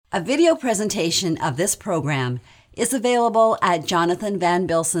A video presentation of this program is available at Jonathan van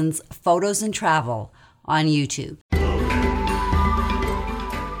Bilsen's Photos and Travel on YouTube.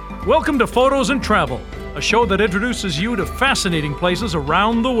 Welcome to Photos and Travel, a show that introduces you to fascinating places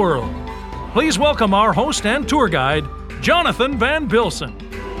around the world. Please welcome our host and tour guide, Jonathan van Bilsen.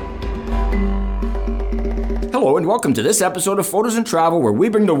 Hello and welcome to this episode of Photos and Travel, where we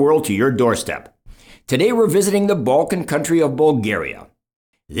bring the world to your doorstep. Today we're visiting the Balkan country of Bulgaria.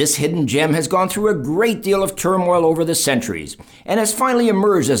 This hidden gem has gone through a great deal of turmoil over the centuries and has finally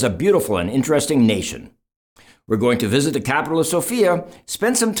emerged as a beautiful and interesting nation. We're going to visit the capital of Sofia,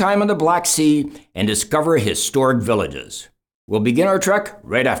 spend some time on the Black Sea, and discover historic villages. We'll begin our trek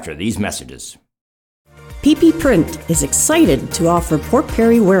right after these messages. PP Print is excited to offer Port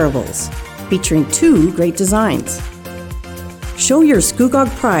Perry wearables, featuring two great designs. Show your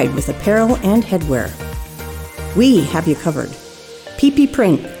Skugog pride with apparel and headwear. We have you covered. PP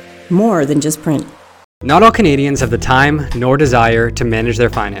Print, more than just print. Not all Canadians have the time nor desire to manage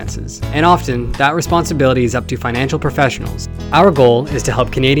their finances, and often that responsibility is up to financial professionals. Our goal is to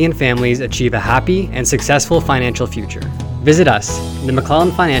help Canadian families achieve a happy and successful financial future. Visit us, the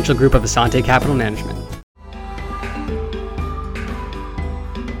McClellan Financial Group of Asante Capital Management.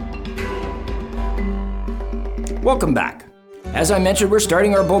 Welcome back. As I mentioned, we're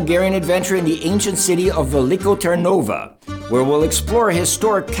starting our Bulgarian adventure in the ancient city of Veliko Ternova, where we'll explore a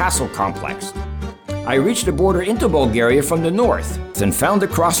historic castle complex. I reached the border into Bulgaria from the north and found the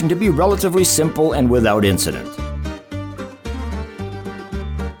crossing to be relatively simple and without incident.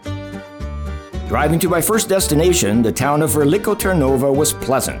 Driving to my first destination, the town of Veliko Ternova, was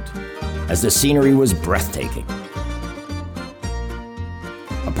pleasant, as the scenery was breathtaking.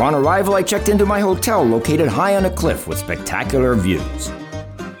 Upon arrival, I checked into my hotel located high on a cliff with spectacular views.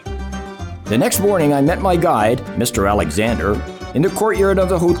 The next morning, I met my guide, Mr. Alexander, in the courtyard of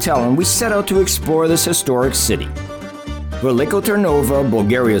the hotel, and we set out to explore this historic city. Veliko Ternova,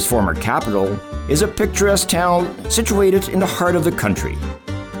 Bulgaria's former capital, is a picturesque town situated in the heart of the country.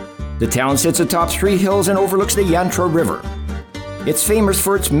 The town sits atop three hills and overlooks the Yantra River. It's famous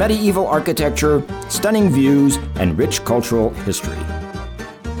for its medieval architecture, stunning views, and rich cultural history.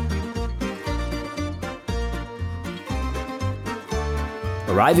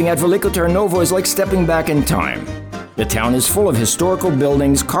 Arriving at Veliko Ternova is like stepping back in time. The town is full of historical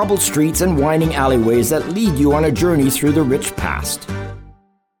buildings, cobbled streets, and winding alleyways that lead you on a journey through the rich past.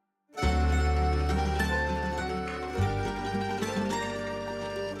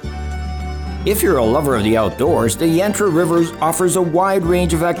 If you're a lover of the outdoors, the Yantra River offers a wide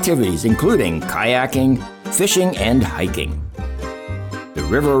range of activities, including kayaking, fishing, and hiking. The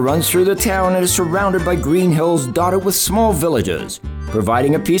river runs through the town and is surrounded by green hills dotted with small villages,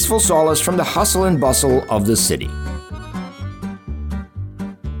 providing a peaceful solace from the hustle and bustle of the city.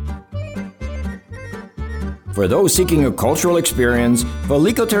 For those seeking a cultural experience,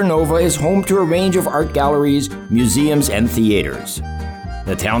 Veliko Ternova is home to a range of art galleries, museums, and theaters.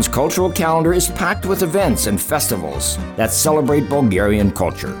 The town's cultural calendar is packed with events and festivals that celebrate Bulgarian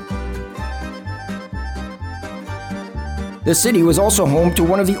culture. The city was also home to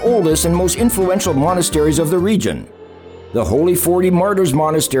one of the oldest and most influential monasteries of the region, the Holy 40 Martyrs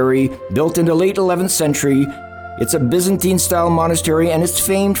Monastery, built in the late 11th century. It's a Byzantine-style monastery, and it's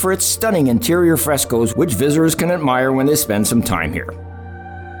famed for its stunning interior frescoes, which visitors can admire when they spend some time here.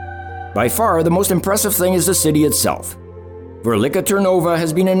 By far, the most impressive thing is the city itself. Veliko Ternova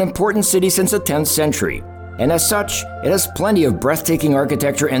has been an important city since the 10th century, and as such, it has plenty of breathtaking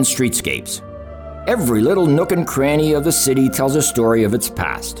architecture and streetscapes. Every little nook and cranny of the city tells a story of its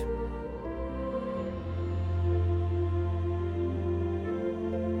past.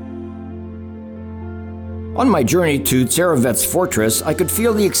 On my journey to Tsarevet's fortress, I could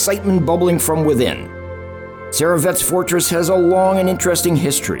feel the excitement bubbling from within. Tsarevet's fortress has a long and interesting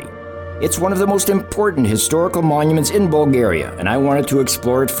history. It's one of the most important historical monuments in Bulgaria, and I wanted to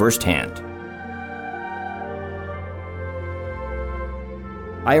explore it firsthand.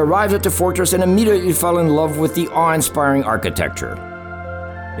 I arrived at the fortress and immediately fell in love with the awe-inspiring architecture.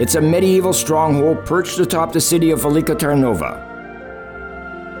 It's a medieval stronghold perched atop the city of Veliko Ternova.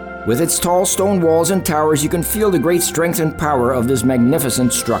 With its tall stone walls and towers, you can feel the great strength and power of this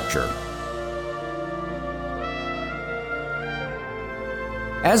magnificent structure.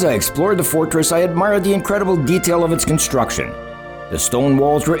 As I explored the fortress, I admired the incredible detail of its construction. The stone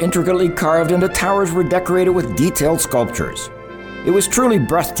walls were intricately carved and the towers were decorated with detailed sculptures. It was truly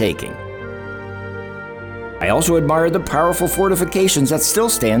breathtaking. I also admired the powerful fortifications that still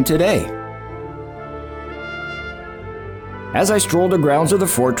stand today. As I strolled the grounds of the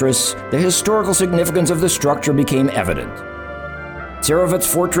fortress, the historical significance of the structure became evident.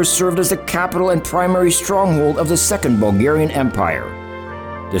 Tsarevet's fortress served as the capital and primary stronghold of the Second Bulgarian Empire.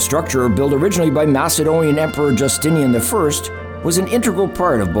 The structure, built originally by Macedonian Emperor Justinian I, was an integral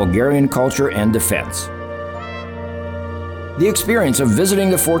part of Bulgarian culture and defense. The experience of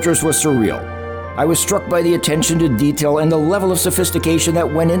visiting the fortress was surreal. I was struck by the attention to detail and the level of sophistication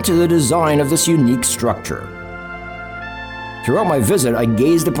that went into the design of this unique structure. Throughout my visit, I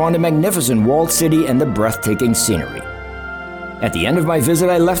gazed upon the magnificent walled city and the breathtaking scenery. At the end of my visit,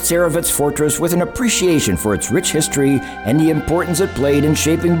 I left Tsarevet's fortress with an appreciation for its rich history and the importance it played in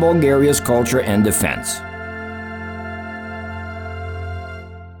shaping Bulgaria's culture and defense.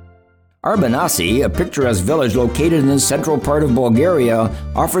 Arbanasi, a picturesque village located in the central part of Bulgaria,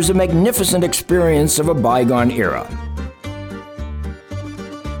 offers a magnificent experience of a bygone era.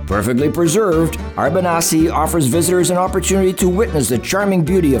 Perfectly preserved, Arbanasi offers visitors an opportunity to witness the charming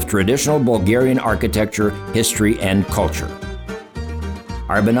beauty of traditional Bulgarian architecture, history, and culture.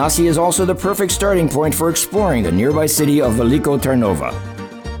 Arbanasi is also the perfect starting point for exploring the nearby city of Veliko Tarnova.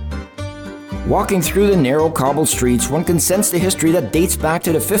 Walking through the narrow cobbled streets, one can sense the history that dates back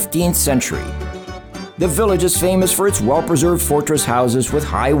to the 15th century. The village is famous for its well-preserved fortress houses with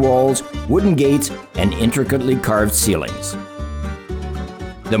high walls, wooden gates, and intricately carved ceilings.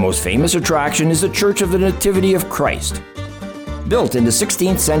 The most famous attraction is the Church of the Nativity of Christ. Built in the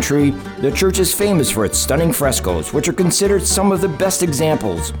 16th century, the church is famous for its stunning frescoes, which are considered some of the best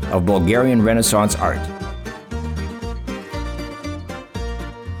examples of Bulgarian Renaissance art.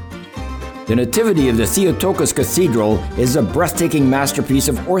 The Nativity of the Theotokos Cathedral is a breathtaking masterpiece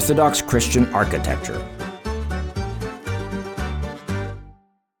of Orthodox Christian architecture.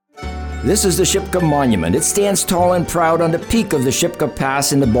 This is the Shipka Monument. It stands tall and proud on the peak of the Shipka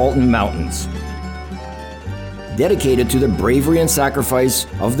Pass in the Balkan Mountains. Dedicated to the bravery and sacrifice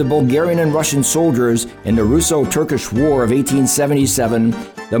of the Bulgarian and Russian soldiers in the Russo-Turkish War of 1877,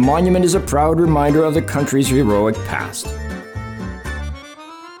 the monument is a proud reminder of the country's heroic past.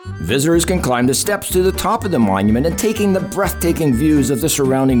 Visitors can climb the steps to the top of the monument and taking the breathtaking views of the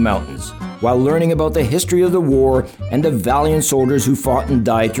surrounding mountains, while learning about the history of the war and the valiant soldiers who fought and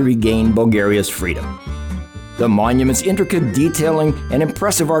died to regain Bulgaria's freedom. The monument's intricate detailing and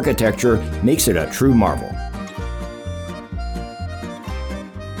impressive architecture makes it a true marvel.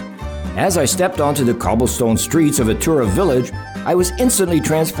 As I stepped onto the cobblestone streets of Atura village, I was instantly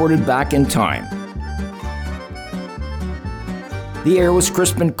transported back in time. The air was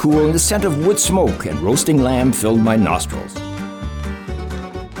crisp and cool, and the scent of wood smoke and roasting lamb filled my nostrils.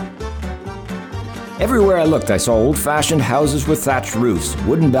 Everywhere I looked, I saw old-fashioned houses with thatched roofs,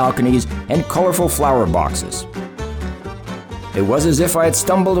 wooden balconies, and colorful flower boxes. It was as if I had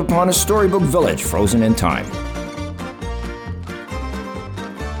stumbled upon a storybook village frozen in time.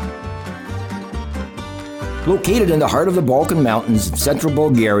 Located in the heart of the Balkan Mountains in central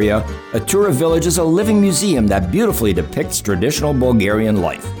Bulgaria, Atura village is a living museum that beautifully depicts traditional Bulgarian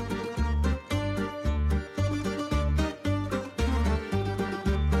life.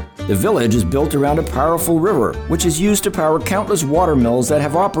 The village is built around a powerful river, which is used to power countless water mills that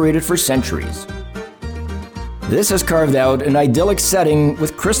have operated for centuries. This has carved out an idyllic setting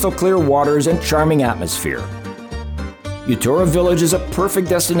with crystal clear waters and charming atmosphere. Atura village is a perfect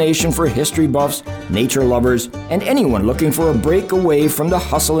destination for history buffs, nature lovers, and anyone looking for a break away from the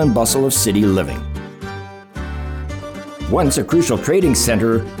hustle and bustle of city living. Once a crucial trading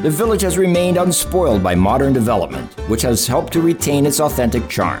center, the village has remained unspoiled by modern development, which has helped to retain its authentic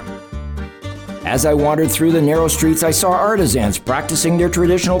charm. As I wandered through the narrow streets, I saw artisans practicing their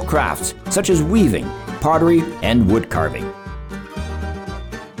traditional crafts, such as weaving, pottery, and wood carving.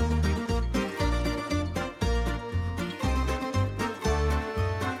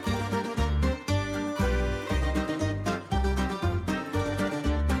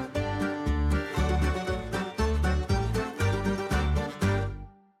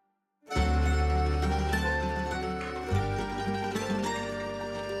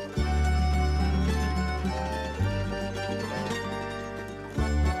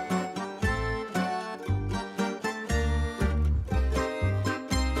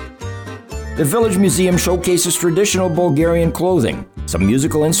 The village museum showcases traditional Bulgarian clothing, some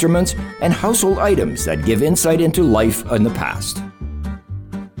musical instruments, and household items that give insight into life in the past.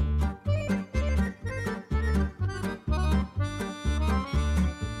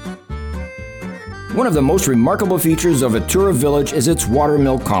 One of the most remarkable features of Atura village is its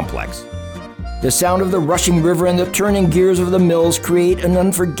watermill complex. The sound of the rushing river and the turning gears of the mills create an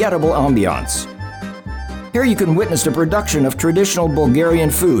unforgettable ambiance. Here you can witness the production of traditional Bulgarian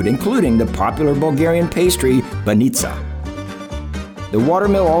food, including the popular Bulgarian pastry, banitsa. The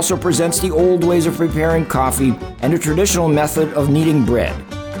watermill also presents the old ways of preparing coffee, and a traditional method of kneading bread.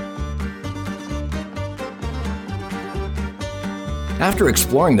 After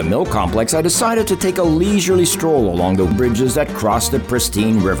exploring the mill complex, I decided to take a leisurely stroll along the bridges that cross the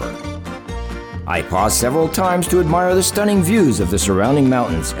pristine river. I paused several times to admire the stunning views of the surrounding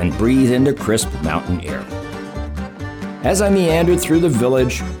mountains and breathe in the crisp mountain air. As I meandered through the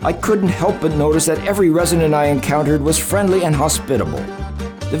village, I couldn't help but notice that every resident I encountered was friendly and hospitable.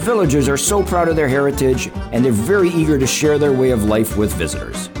 The villagers are so proud of their heritage, and they're very eager to share their way of life with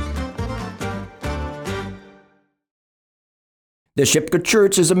visitors. The Shipka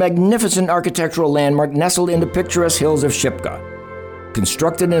Church is a magnificent architectural landmark nestled in the picturesque hills of Shipka.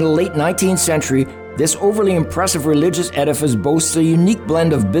 Constructed in the late 19th century, this overly impressive religious edifice boasts a unique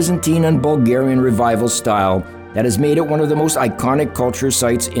blend of Byzantine and Bulgarian revival style that has made it one of the most iconic culture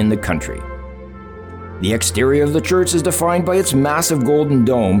sites in the country. The exterior of the church is defined by its massive golden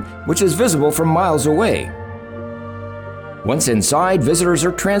dome, which is visible from miles away. Once inside, visitors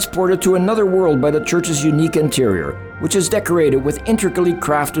are transported to another world by the church's unique interior, which is decorated with intricately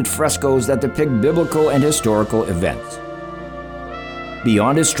crafted frescoes that depict biblical and historical events.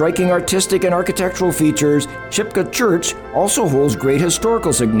 Beyond its striking artistic and architectural features, Shipka Church also holds great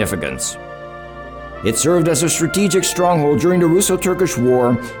historical significance. It served as a strategic stronghold during the Russo-Turkish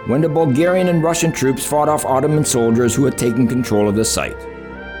War when the Bulgarian and Russian troops fought off Ottoman soldiers who had taken control of the site.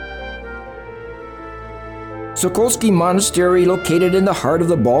 Sokolsky Monastery, located in the heart of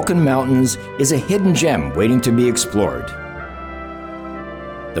the Balkan Mountains, is a hidden gem waiting to be explored.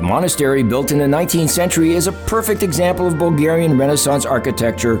 The monastery, built in the 19th century, is a perfect example of Bulgarian Renaissance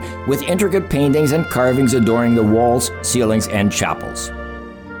architecture with intricate paintings and carvings adorning the walls, ceilings, and chapels.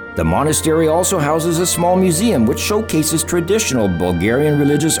 The monastery also houses a small museum which showcases traditional Bulgarian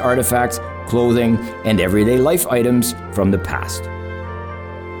religious artifacts, clothing, and everyday life items from the past.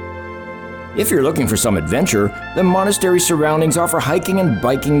 If you're looking for some adventure, the monastery surroundings offer hiking and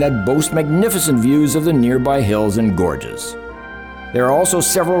biking that boast magnificent views of the nearby hills and gorges. There are also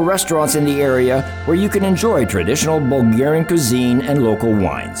several restaurants in the area where you can enjoy traditional Bulgarian cuisine and local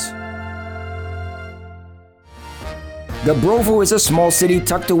wines. Gabrovo is a small city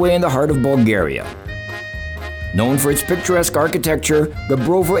tucked away in the heart of Bulgaria. Known for its picturesque architecture,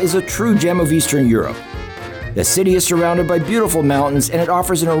 Gabrovo is a true gem of Eastern Europe. The city is surrounded by beautiful mountains, and it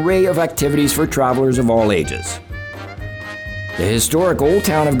offers an array of activities for travelers of all ages. The historic old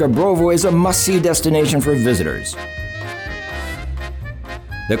town of Gabrovo is a must-see destination for visitors.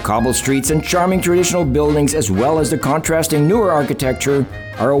 The cobbled streets and charming traditional buildings, as well as the contrasting newer architecture,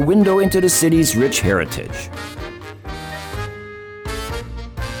 are a window into the city's rich heritage.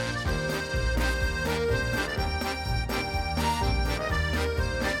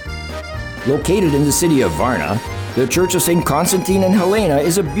 Located in the city of Varna, the Church of St. Constantine and Helena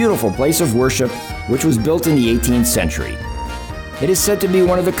is a beautiful place of worship which was built in the 18th century. It is said to be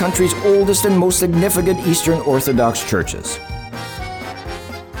one of the country's oldest and most significant Eastern Orthodox churches.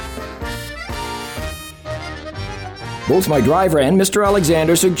 Both my driver and Mr.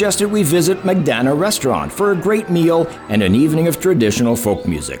 Alexander suggested we visit Magdana Restaurant for a great meal and an evening of traditional folk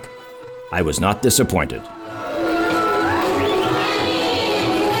music. I was not disappointed.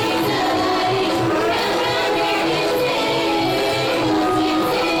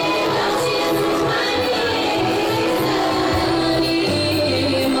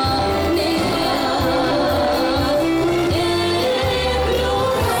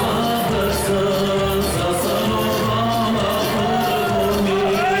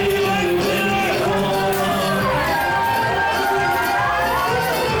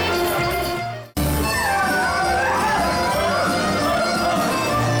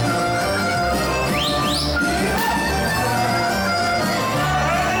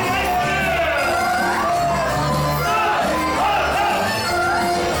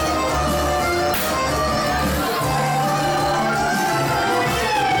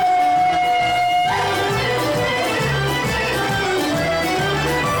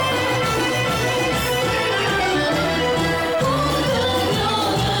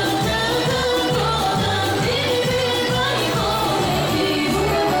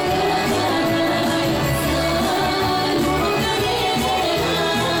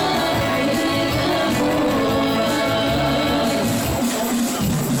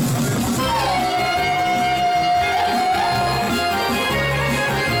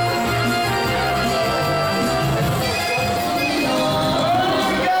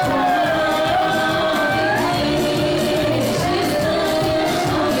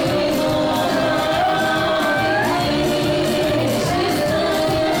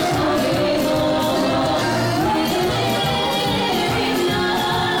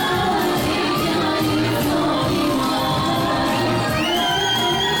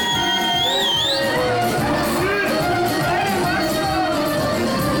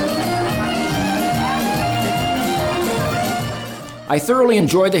 I thoroughly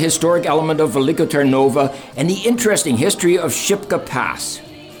enjoyed the historic element of Velika Tarnova and the interesting history of Shipka Pass.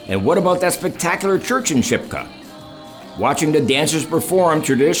 And what about that spectacular church in Shipka? Watching the dancers perform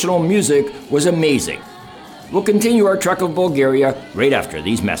traditional music was amazing. We'll continue our trek of Bulgaria right after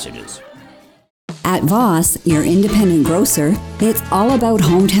these messages. At Voss, your independent grocer, it's all about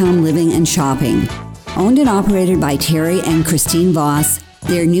hometown living and shopping. Owned and operated by Terry and Christine Voss,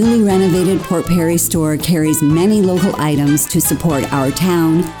 their newly renovated Port Perry store carries many local items to support our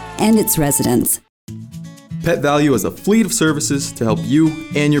town and its residents. Pet Value has a fleet of services to help you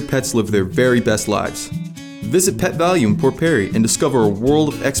and your pets live their very best lives. Visit Pet Value in Port Perry and discover a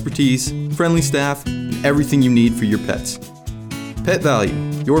world of expertise, friendly staff, and everything you need for your pets. Pet Value,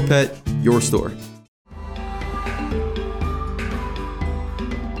 your pet, your store.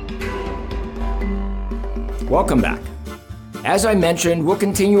 Welcome back. As I mentioned, we'll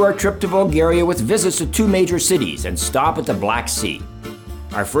continue our trip to Bulgaria with visits to two major cities and stop at the Black Sea.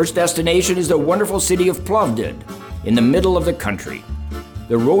 Our first destination is the wonderful city of Plovdiv, in the middle of the country.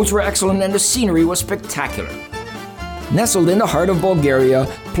 The roads were excellent and the scenery was spectacular. Nestled in the heart of Bulgaria,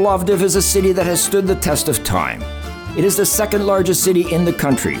 Plovdiv is a city that has stood the test of time. It is the second largest city in the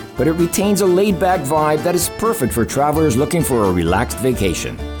country, but it retains a laid-back vibe that is perfect for travelers looking for a relaxed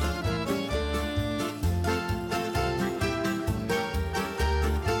vacation.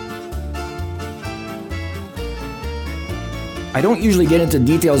 I don't usually get into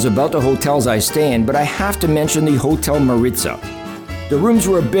details about the hotels I stay in, but I have to mention the Hotel Maritza. The rooms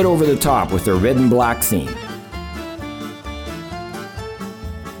were a bit over the top with their red and black theme.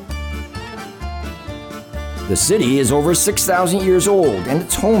 The city is over 6,000 years old, and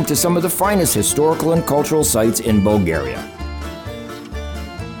it's home to some of the finest historical and cultural sites in Bulgaria.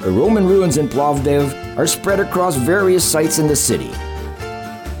 The Roman ruins in Plovdiv are spread across various sites in the city.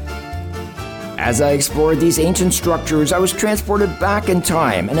 As I explored these ancient structures, I was transported back in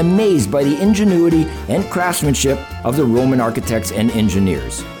time and amazed by the ingenuity and craftsmanship of the Roman architects and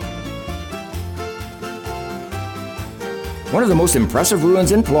engineers. One of the most impressive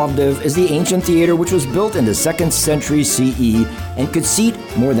ruins in Plovdiv is the ancient theater, which was built in the 2nd century CE and could seat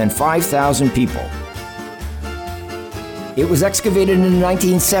more than 5,000 people. It was excavated in the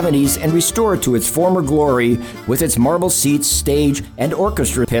 1970s and restored to its former glory with its marble seats, stage, and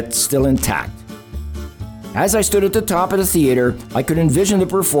orchestra pit still intact. As I stood at the top of the theater, I could envision the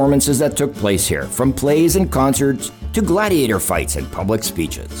performances that took place here, from plays and concerts to gladiator fights and public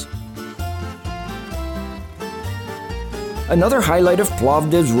speeches. Another highlight of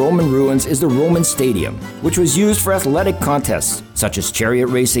Plovdiv's Roman ruins is the Roman Stadium, which was used for athletic contests such as chariot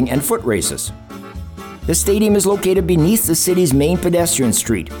racing and foot races. The stadium is located beneath the city's main pedestrian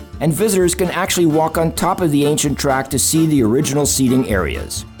street, and visitors can actually walk on top of the ancient track to see the original seating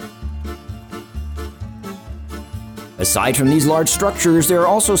areas. Aside from these large structures, there are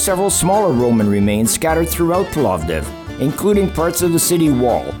also several smaller Roman remains scattered throughout Plovdiv, including parts of the city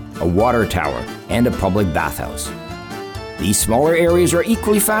wall, a water tower, and a public bathhouse. These smaller areas are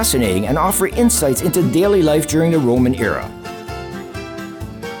equally fascinating and offer insights into daily life during the Roman era.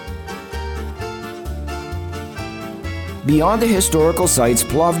 Beyond the historical sites,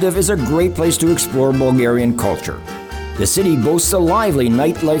 Plovdiv is a great place to explore Bulgarian culture. The city boasts a lively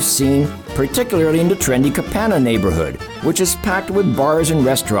nightlife scene, particularly in the trendy Kapana neighborhood, which is packed with bars and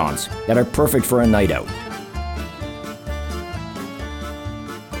restaurants that are perfect for a night out.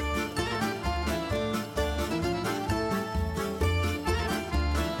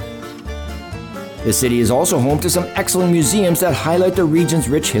 The city is also home to some excellent museums that highlight the region's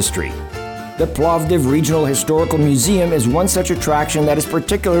rich history. The Plovdiv Regional Historical Museum is one such attraction that is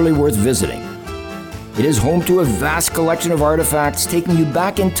particularly worth visiting. It is home to a vast collection of artifacts taking you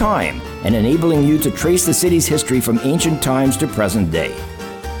back in time and enabling you to trace the city's history from ancient times to present day.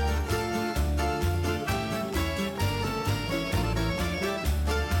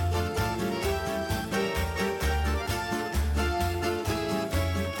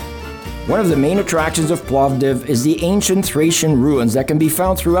 One of the main attractions of Plovdiv is the ancient Thracian ruins that can be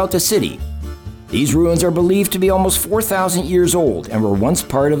found throughout the city. These ruins are believed to be almost 4,000 years old and were once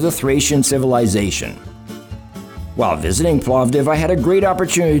part of the Thracian civilization. While visiting Plovdiv, I had a great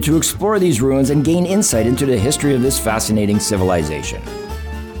opportunity to explore these ruins and gain insight into the history of this fascinating civilization.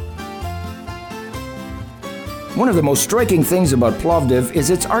 One of the most striking things about Plovdiv is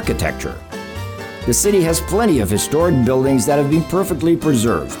its architecture. The city has plenty of historic buildings that have been perfectly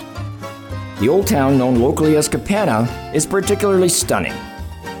preserved. The old town, known locally as Kapana, is particularly stunning.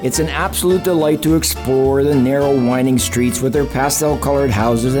 It's an absolute delight to explore the narrow, winding streets with their pastel-colored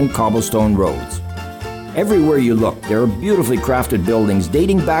houses and cobblestone roads. Everywhere you look, there are beautifully crafted buildings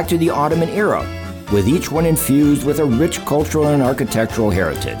dating back to the Ottoman era, with each one infused with a rich cultural and architectural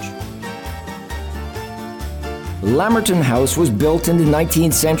heritage. Lamerton House was built in the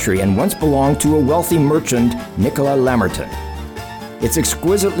 19th century and once belonged to a wealthy merchant, Nicola Lamerton. Its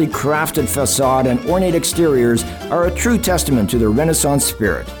exquisitely crafted facade and ornate exteriors are a true testament to the Renaissance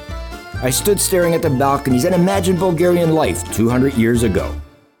spirit. I stood staring at the balconies and imagined Bulgarian life 200 years ago.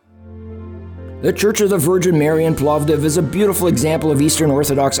 The Church of the Virgin Mary in Plovdiv is a beautiful example of Eastern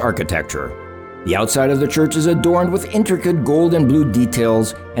Orthodox architecture. The outside of the church is adorned with intricate gold and blue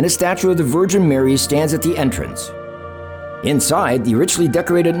details, and a statue of the Virgin Mary stands at the entrance. Inside, the richly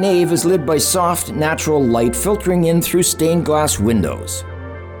decorated nave is lit by soft, natural light filtering in through stained glass windows.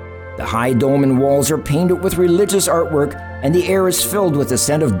 The high dome and walls are painted with religious artwork, and the air is filled with the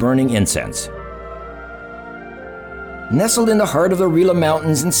scent of burning incense. Nestled in the heart of the Rila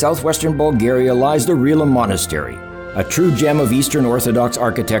Mountains in southwestern Bulgaria lies the Rila Monastery, a true gem of Eastern Orthodox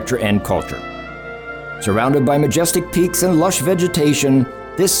architecture and culture. Surrounded by majestic peaks and lush vegetation,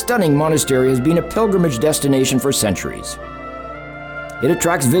 this stunning monastery has been a pilgrimage destination for centuries. It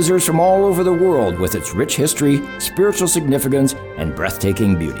attracts visitors from all over the world with its rich history, spiritual significance, and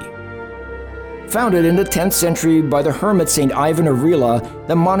breathtaking beauty. Founded in the 10th century by the hermit Saint Ivan of Rila,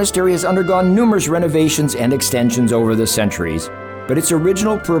 the monastery has undergone numerous renovations and extensions over the centuries, but its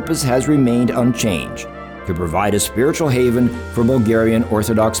original purpose has remained unchanged, to provide a spiritual haven for Bulgarian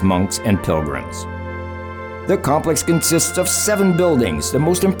Orthodox monks and pilgrims. The complex consists of 7 buildings, the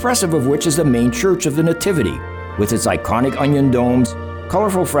most impressive of which is the main Church of the Nativity, with its iconic onion domes,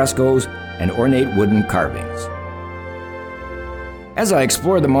 colorful frescoes, and ornate wooden carvings. As I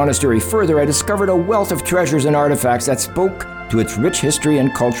explored the monastery further, I discovered a wealth of treasures and artifacts that spoke to its rich history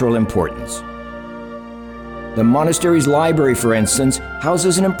and cultural importance. The monastery's library, for instance,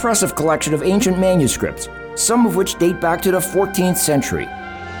 houses an impressive collection of ancient manuscripts, some of which date back to the 14th century.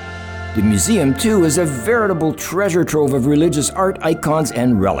 The museum, too, is a veritable treasure trove of religious art, icons,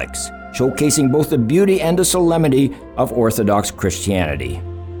 and relics, showcasing both the beauty and the solemnity of Orthodox Christianity.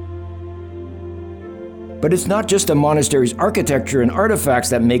 But it's not just the monastery's architecture and artifacts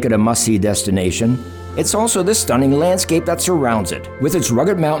that make it a must-see destination. It's also the stunning landscape that surrounds it, with its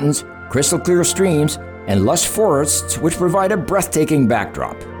rugged mountains, crystal-clear streams, and lush forests which provide a breathtaking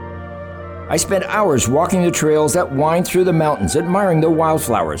backdrop. I spent hours walking the trails that wind through the mountains, admiring the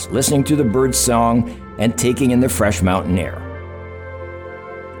wildflowers, listening to the birds' song, and taking in the fresh mountain air.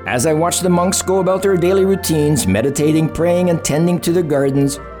 As I watched the monks go about their daily routines, meditating, praying, and tending to the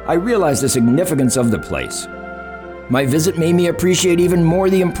gardens, I realized the significance of the place. My visit made me appreciate even more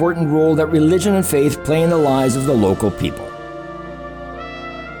the important role that religion and faith play in the lives of the local people.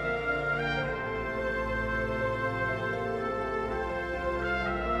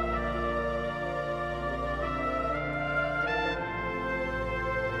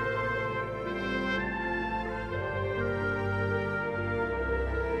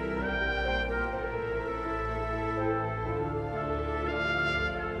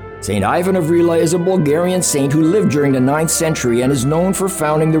 Saint Ivan of Rila is a Bulgarian saint who lived during the 9th century and is known for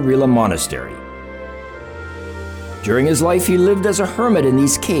founding the Rila Monastery. During his life, he lived as a hermit in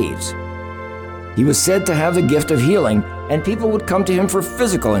these caves. He was said to have the gift of healing, and people would come to him for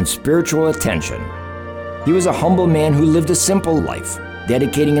physical and spiritual attention. He was a humble man who lived a simple life,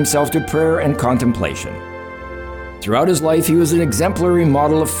 dedicating himself to prayer and contemplation. Throughout his life, he was an exemplary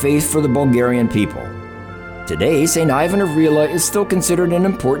model of faith for the Bulgarian people. Today, St. Ivan of Rila is still considered an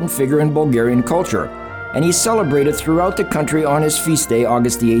important figure in Bulgarian culture, and he's celebrated throughout the country on his feast day,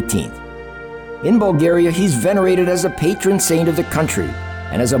 August the 18th. In Bulgaria, he's venerated as a patron saint of the country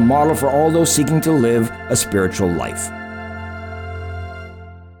and as a model for all those seeking to live a spiritual life.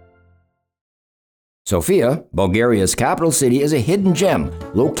 Sofia, Bulgaria's capital city, is a hidden gem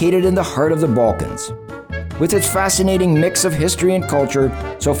located in the heart of the Balkans. With its fascinating mix of history and culture,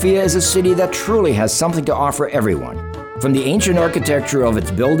 Sofia is a city that truly has something to offer everyone. From the ancient architecture of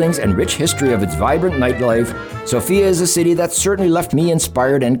its buildings and rich history of its vibrant nightlife, Sofia is a city that certainly left me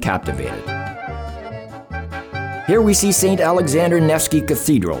inspired and captivated. Here we see St. Alexander Nevsky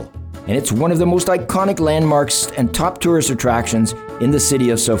Cathedral, and it's one of the most iconic landmarks and top tourist attractions in the city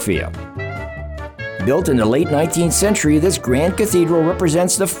of Sofia. Built in the late 19th century, this grand cathedral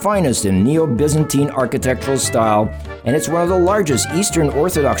represents the finest in Neo-Byzantine architectural style, and it's one of the largest Eastern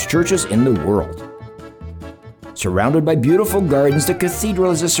Orthodox churches in the world. Surrounded by beautiful gardens, the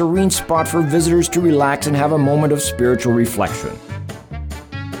cathedral is a serene spot for visitors to relax and have a moment of spiritual reflection.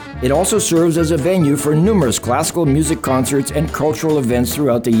 It also serves as a venue for numerous classical music concerts and cultural events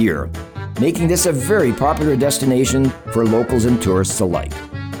throughout the year, making this a very popular destination for locals and tourists alike.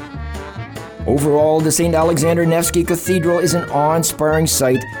 Overall, the St. Alexander Nevsky Cathedral is an awe-inspiring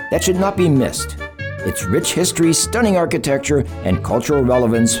sight that should not be missed. Its rich history, stunning architecture, and cultural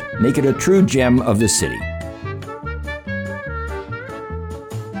relevance make it a true gem of the city.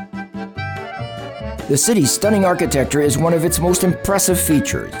 The city's stunning architecture is one of its most impressive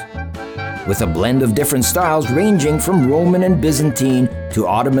features. With a blend of different styles ranging from Roman and Byzantine to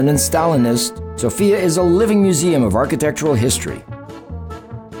Ottoman and Stalinist, Sofia is a living museum of architectural history.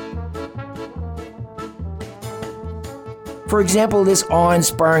 For example, this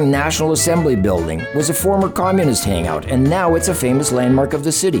awe-inspiring National Assembly building was a former communist hangout, and now it's a famous landmark of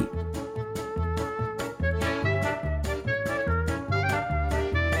the city.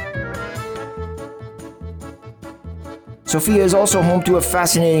 Sofia is also home to a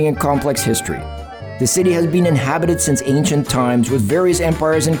fascinating and complex history. The city has been inhabited since ancient times, with various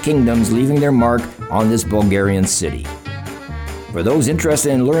empires and kingdoms leaving their mark on this Bulgarian city. For those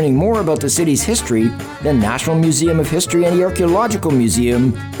interested in learning more about the city's history, the National Museum of History and the Archaeological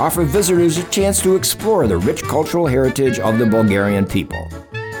Museum offer visitors a chance to explore the rich cultural heritage of the Bulgarian people.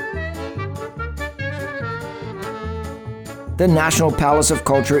 The National Palace of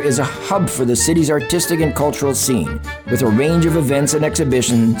Culture is a hub for the city's artistic and cultural scene, with a range of events and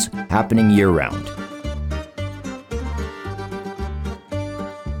exhibitions happening year-round.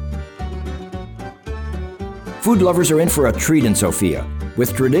 Food lovers are in for a treat in Sofia,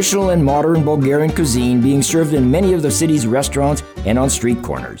 with traditional and modern Bulgarian cuisine being served in many of the city's restaurants and on street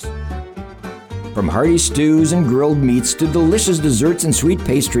corners. From hearty stews and grilled meats to delicious desserts and sweet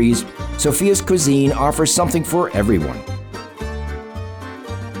pastries, Sofia's cuisine offers something for everyone.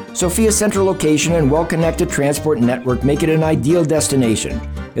 Sofia's central location and well-connected transport network make it an ideal destination,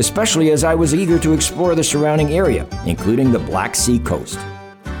 especially as I was eager to explore the surrounding area, including the Black Sea coast.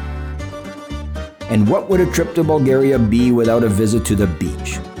 And what would a trip to Bulgaria be without a visit to the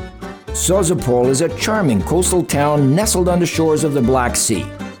beach? Sozopol is a charming coastal town nestled on the shores of the Black Sea.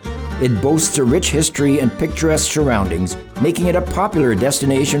 It boasts a rich history and picturesque surroundings, making it a popular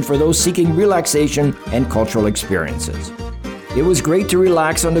destination for those seeking relaxation and cultural experiences. It was great to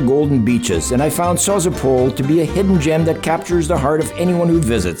relax on the golden beaches, and I found Sozopol to be a hidden gem that captures the heart of anyone who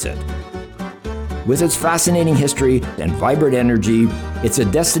visits it. With its fascinating history and vibrant energy, it's a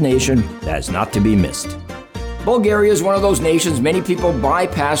destination that is not to be missed. Bulgaria is one of those nations many people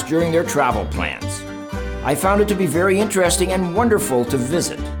bypass during their travel plans. I found it to be very interesting and wonderful to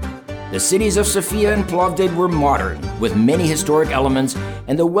visit. The cities of Sofia and Plovdiv were modern, with many historic elements,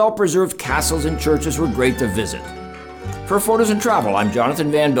 and the well-preserved castles and churches were great to visit. For Photos and Travel, I'm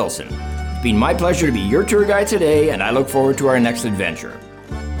Jonathan van Bilsen. It's been my pleasure to be your tour guide today, and I look forward to our next adventure.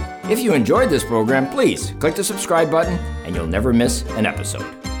 If you enjoyed this program, please click the subscribe button and you'll never miss an episode.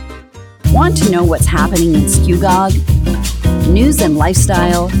 Want to know what's happening in Skugog? News and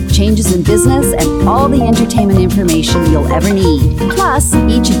lifestyle, changes in business, and all the entertainment information you'll ever need. Plus,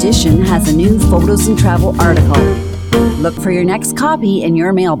 each edition has a new Photos and Travel article. Look for your next copy in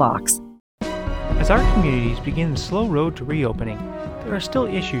your mailbox. As our communities begin the slow road to reopening, there are still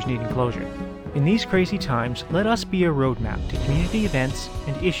issues needing closure. In these crazy times, let us be a roadmap to community events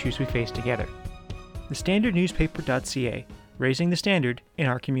and issues we face together. TheStandardNewspaper.ca, raising the standard in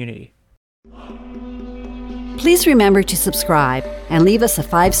our community. Please remember to subscribe and leave us a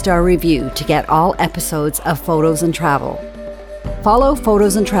 5-star review to get all episodes of Photos and Travel. Follow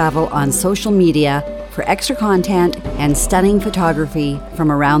Photos and Travel on social media for extra content and stunning photography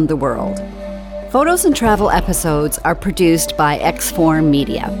from around the world. Photos and Travel episodes are produced by Xform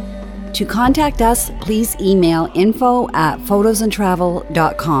Media. To contact us, please email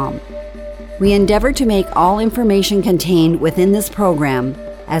info@photosandtravel.com. We endeavor to make all information contained within this program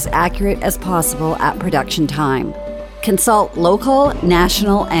as accurate as possible at production time. Consult local,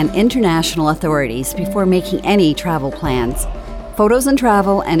 national, and international authorities before making any travel plans. Photos and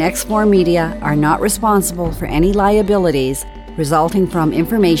Travel and Xform Media are not responsible for any liabilities resulting from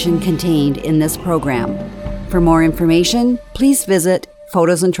information contained in this program. For more information, please visit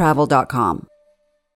photosandtravel.com.